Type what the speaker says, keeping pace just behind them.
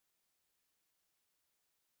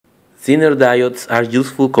Zener diodes are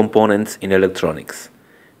useful components in electronics.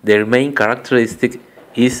 Their main characteristic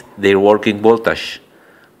is their working voltage.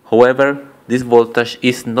 However, this voltage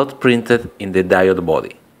is not printed in the diode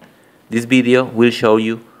body. This video will show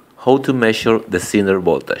you how to measure the Zener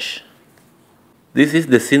voltage. This is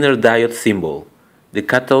the Zener diode symbol. The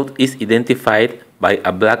cathode is identified by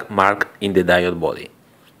a black mark in the diode body.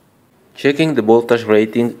 Checking the voltage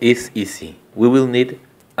rating is easy. We will need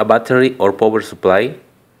a battery or power supply,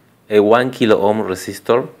 a 1 kilo ohm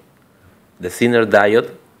resistor, the Zener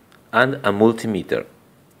diode, and a multimeter.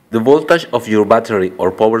 The voltage of your battery or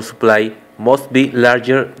power supply must be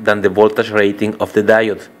larger than the voltage rating of the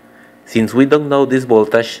diode. Since we don't know this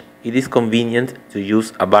voltage, it is convenient to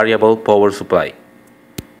use a variable power supply.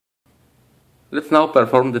 Let's now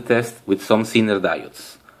perform the test with some Zener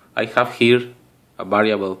diodes. I have here a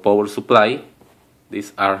variable power supply.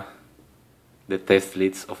 These are the test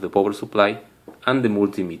leads of the power supply and the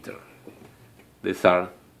multimeter. These are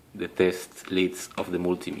the test leads of the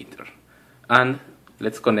multimeter. And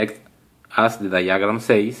let's connect, as the diagram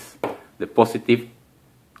says, the positive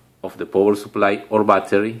of the power supply or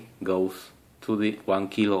battery goes to the 1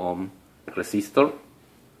 kilo ohm resistor,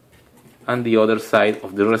 and the other side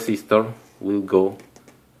of the resistor will go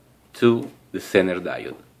to the Zener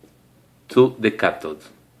diode, to the cathode,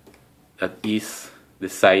 that is the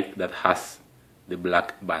side that has the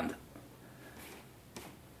black band.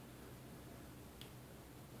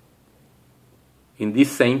 In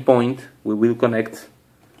this same point, we will connect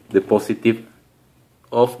the positive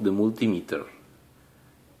of the multimeter.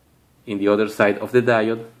 In the other side of the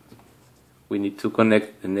diode, we need to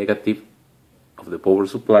connect the negative of the power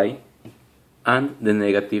supply and the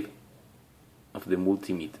negative of the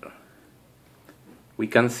multimeter. We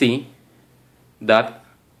can see that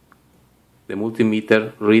the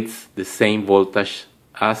multimeter reads the same voltage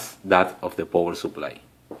as that of the power supply.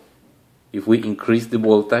 If we increase the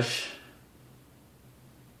voltage,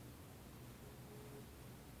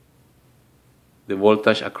 the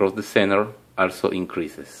voltage across the Zener also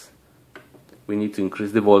increases. We need to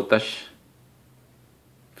increase the voltage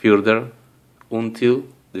further until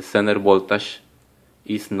the Zener voltage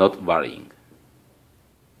is not varying.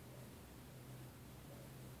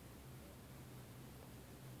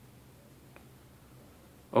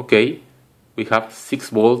 Okay, we have 6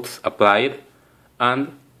 volts applied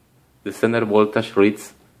and the Zener voltage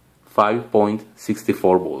reads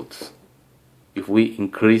 5.64 volts. If we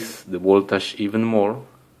increase the voltage even more,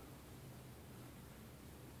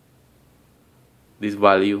 this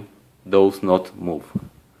value does not move.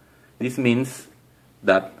 This means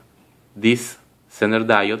that this Zener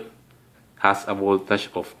diode has a voltage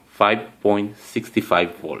of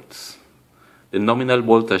 5.65 volts. The nominal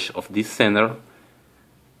voltage of this Zener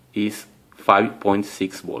is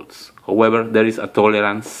 5.6 volts. However, there is a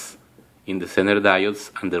tolerance in the Zener diodes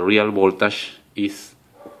and the real voltage is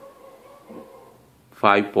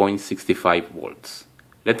 5.65 volts.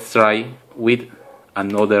 Let's try with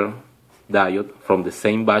another diode from the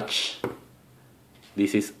same batch.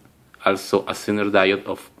 This is also a Zener diode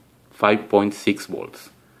of 5.6 volts,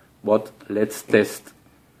 but let's test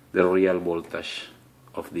the real voltage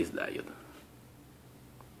of this diode.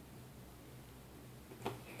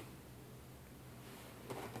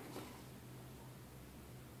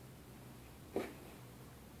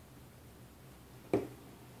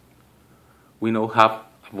 We now have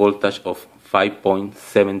a voltage of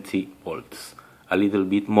 5.70 volts, a little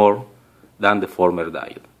bit more than the former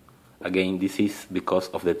diode. Again, this is because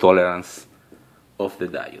of the tolerance of the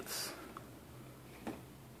diodes.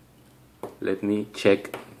 Let me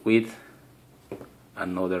check with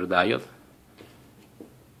another diode.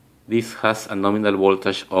 This has a nominal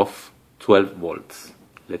voltage of 12 volts.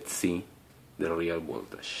 Let's see the real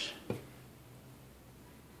voltage.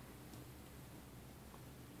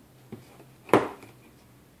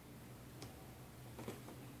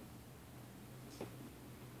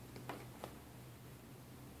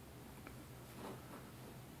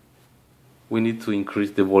 We need to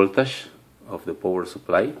increase the voltage of the power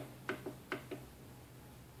supply.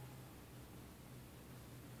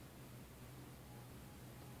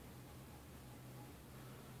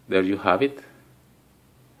 There you have it.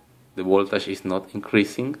 The voltage is not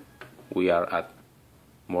increasing. We are at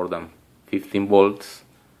more than 15 volts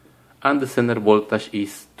and the Zener voltage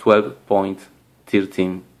is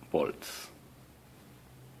 12.13 volts.